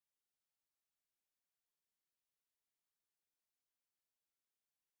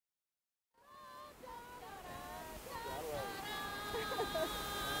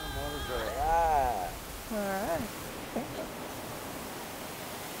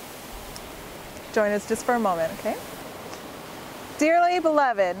join us just for a moment, okay? Dearly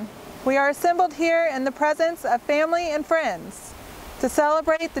beloved, we are assembled here in the presence of family and friends to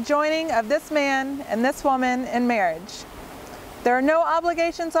celebrate the joining of this man and this woman in marriage. There are no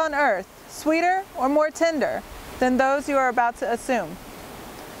obligations on earth sweeter or more tender than those you are about to assume.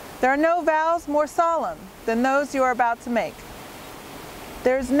 There are no vows more solemn than those you are about to make.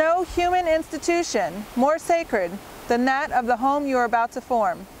 There is no human institution more sacred than that of the home you are about to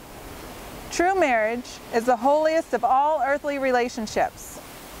form. True marriage is the holiest of all earthly relationships.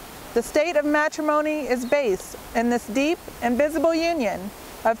 The state of matrimony is based in this deep, invisible union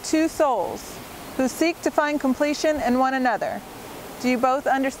of two souls who seek to find completion in one another. Do you both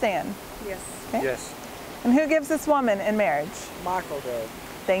understand? Yes. Okay. Yes. And who gives this woman in marriage? Michael does.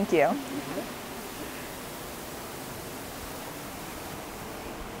 Thank you.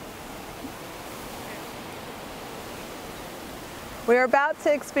 We are about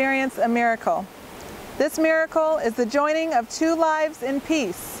to experience a miracle. This miracle is the joining of two lives in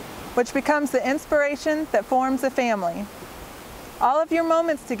peace, which becomes the inspiration that forms a family. All of your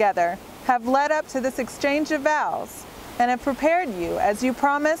moments together have led up to this exchange of vows and have prepared you as you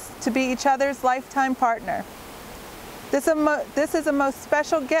promise to be each other's lifetime partner. This is a most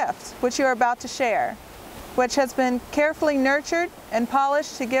special gift which you are about to share, which has been carefully nurtured and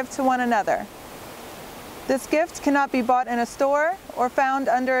polished to give to one another. This gift cannot be bought in a store or found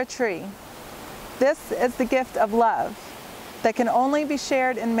under a tree. This is the gift of love that can only be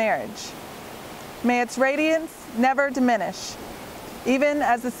shared in marriage. May its radiance never diminish, even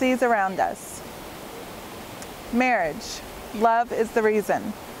as the seas around us. Marriage, love is the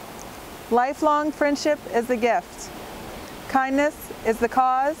reason. Lifelong friendship is the gift. Kindness is the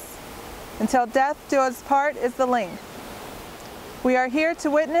cause. Until death do us part is the length. We are here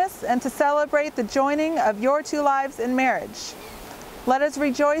to witness and to celebrate the joining of your two lives in marriage. Let us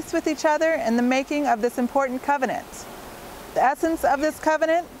rejoice with each other in the making of this important covenant. The essence of this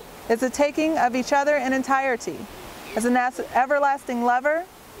covenant is the taking of each other in entirety, as an everlasting lover,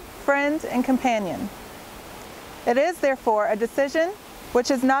 friend, and companion. It is, therefore, a decision which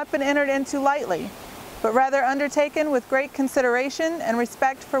has not been entered into lightly, but rather undertaken with great consideration and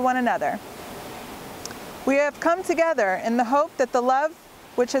respect for one another. We have come together in the hope that the love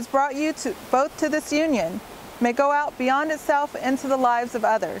which has brought you both to this union may go out beyond itself into the lives of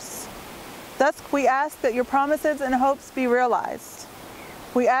others. Thus we ask that your promises and hopes be realized.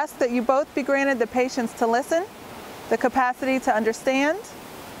 We ask that you both be granted the patience to listen, the capacity to understand,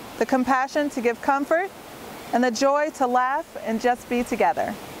 the compassion to give comfort, and the joy to laugh and just be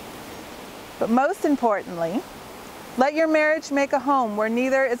together. But most importantly, let your marriage make a home where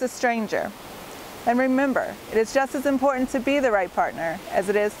neither is a stranger. And remember, it is just as important to be the right partner as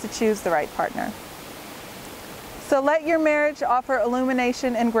it is to choose the right partner. So let your marriage offer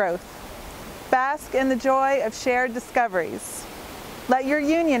illumination and growth. Bask in the joy of shared discoveries. Let your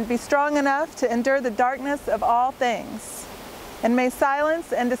union be strong enough to endure the darkness of all things. And may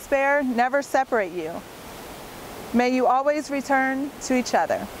silence and despair never separate you. May you always return to each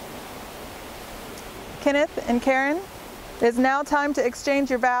other. Kenneth and Karen, it is now time to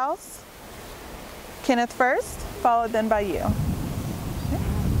exchange your vows. Kenneth first, followed then by you.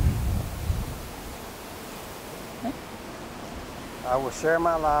 Okay. I will share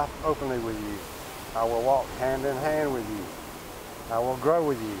my life openly with you. I will walk hand in hand with you. I will grow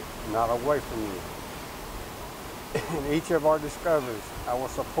with you, not away from you. In each of our discoveries, I will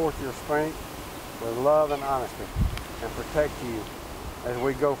support your strength with love and honesty and protect you as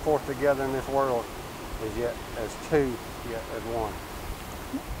we go forth together in this world as two, yet as one.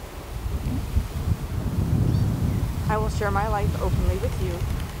 I will share my life openly with you.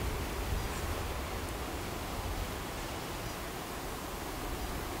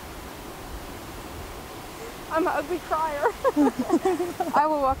 I'm an ugly crier. I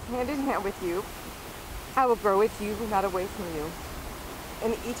will walk hand in hand with you. I will grow with you, not away from you.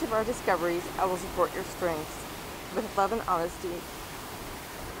 In each of our discoveries, I will support your strengths with love and honesty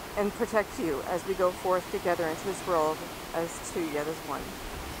and protect you as we go forth together into this world as two, yet as one.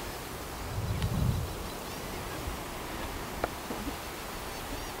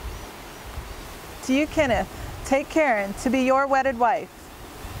 To you, Kenneth, take Karen to be your wedded wife,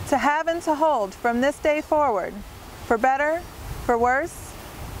 to have and to hold from this day forward, for better, for worse,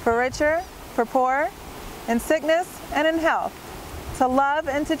 for richer, for poorer, in sickness and in health, to love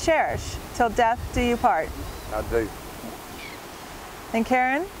and to cherish till death do you part. I do. And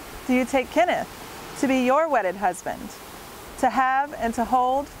Karen, do you take Kenneth to be your wedded husband, to have and to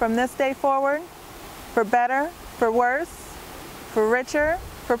hold from this day forward, for better, for worse, for richer,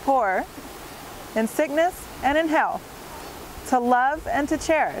 for poorer, in sickness and in health, to love and to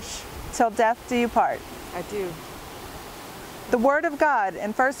cherish till death do you part. I do. The Word of God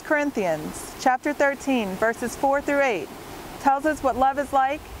in 1 Corinthians chapter 13, verses 4 through 8, tells us what love is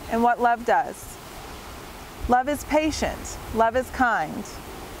like and what love does. Love is patient. Love is kind.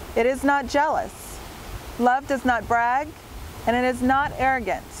 It is not jealous. Love does not brag, and it is not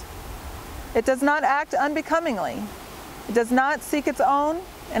arrogant. It does not act unbecomingly. It does not seek its own,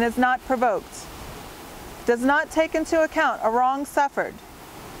 and is not provoked. It does not take into account a wrong suffered.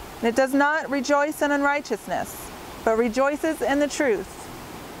 And it does not rejoice in unrighteousness, but rejoices in the truth.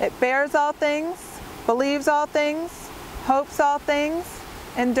 It bears all things, believes all things, hopes all things,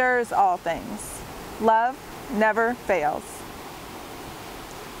 endures all things. Love never fails.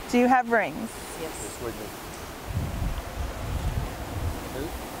 Do you have rings? Yes. Yes, we do.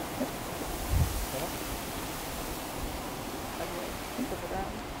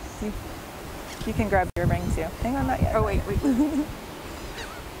 You can grab your ring too. Hang on, not yet. Oh, wait.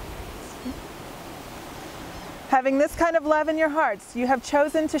 Having this kind of love in your hearts, you have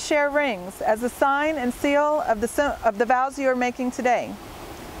chosen to share rings as a sign and seal of the vows you are making today.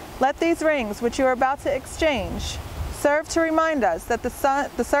 Let these rings, which you are about to exchange, serve to remind us that the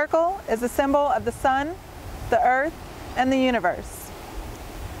circle is a symbol of the sun, the earth, and the universe,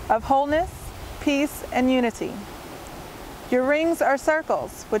 of wholeness, peace, and unity. Your rings are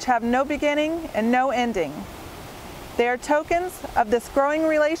circles which have no beginning and no ending. They are tokens of this growing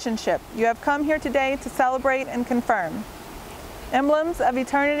relationship you have come here today to celebrate and confirm. Emblems of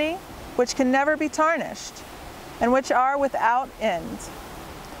eternity which can never be tarnished and which are without end.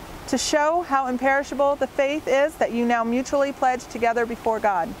 To show how imperishable the faith is that you now mutually pledge together before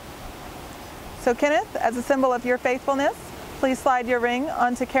God. So Kenneth, as a symbol of your faithfulness, please slide your ring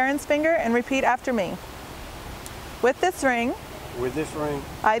onto Karen's finger and repeat after me. With this ring,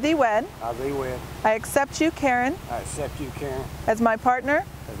 I thee wed. I accept you, Karen. As my partner.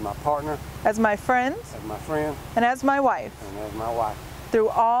 As my friend. And as my wife. Through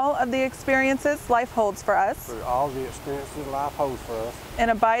all of the experiences life holds for us. In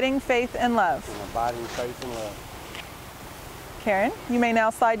abiding faith and love. Karen, you may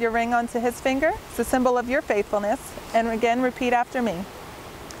now slide your ring onto his finger. It's a symbol of your faithfulness. And again, repeat after me.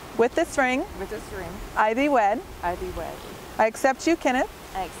 With this ring, I thee wed. I accept you, Kenneth.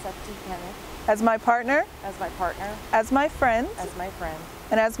 As my partner. As my friend.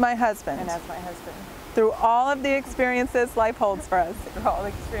 And as my husband. Through all of the experiences life holds for us.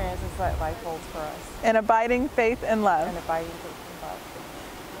 In abiding faith and love.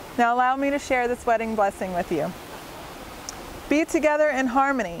 Now allow me to share this wedding blessing with you. Be together in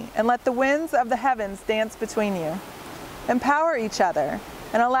harmony and let the winds of the heavens dance between you. Empower each other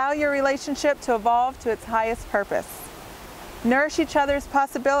and allow your relationship to evolve to its highest purpose. Nourish each other's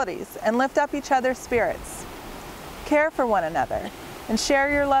possibilities and lift up each other's spirits. Care for one another and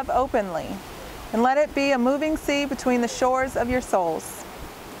share your love openly, and let it be a moving sea between the shores of your souls.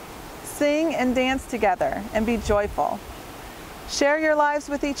 Sing and dance together and be joyful. Share your lives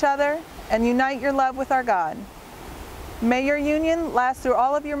with each other and unite your love with our God. May your union last through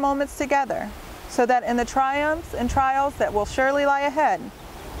all of your moments together, so that in the triumphs and trials that will surely lie ahead,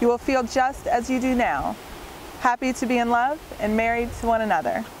 you will feel just as you do now, happy to be in love and married to one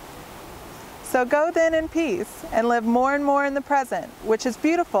another. So go then in peace and live more and more in the present, which is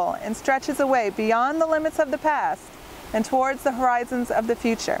beautiful and stretches away beyond the limits of the past and towards the horizons of the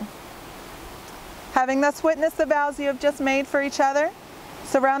future. Having thus witnessed the vows you have just made for each other,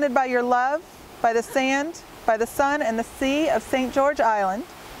 surrounded by your love, by the sand, by the sun and the sea of St. George Island,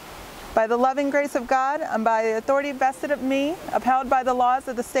 by the loving grace of God and by the authority vested of me, upheld by the laws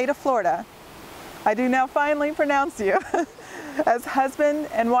of the state of Florida, I do now finally pronounce you as husband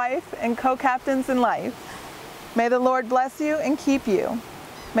and wife and co-captains in life. May the Lord bless you and keep you.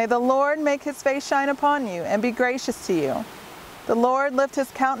 May the Lord make his face shine upon you and be gracious to you. The Lord lift his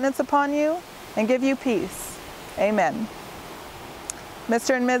countenance upon you and give you peace. Amen.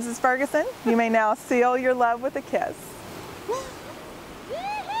 Mr. and Mrs. Ferguson, you may now seal your love with a kiss.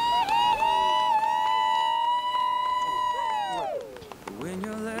 When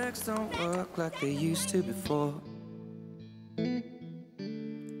your legs don't work like they used to before,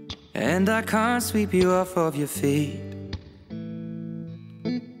 and I can't sweep you off of your feet,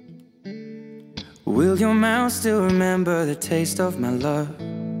 will your mouth still remember the taste of my love?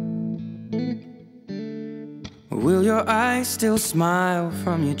 Will your eyes still smile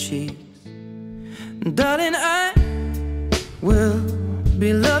from your cheeks? Darling, I will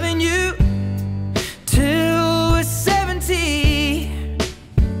be loving you till we're 70.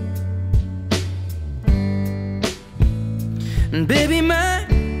 And baby, my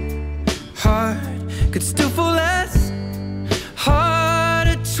heart could still fall as hard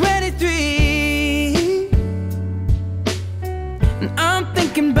at 23.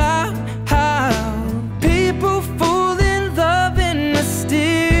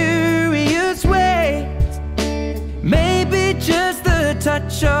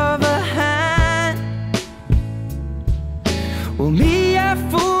 touch of a hand. Well, me, I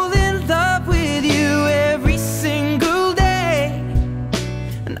fall in love with you every single day,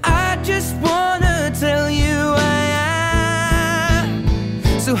 and I just wanna tell you I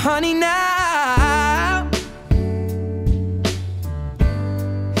am. So honey, now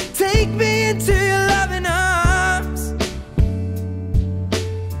take me into your loving arms.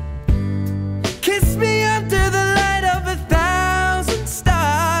 Kiss me under the light of 1,000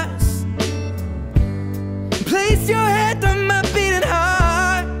 stars. Place your head on my beating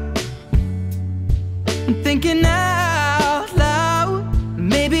heart. I'm thinking out loud,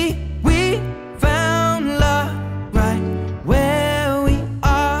 maybe we found love right where we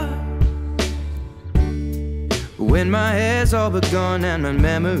are. When my hair's all but gone and my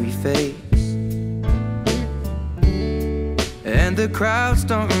memory fades, and the crowds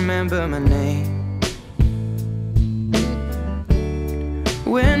don't remember my name,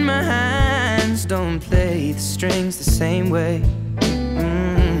 when my hands don't play the strings the same way,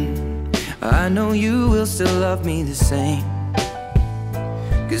 I know you will still love me the same.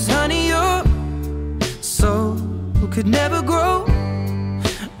 'Cause honey, your soul could never grow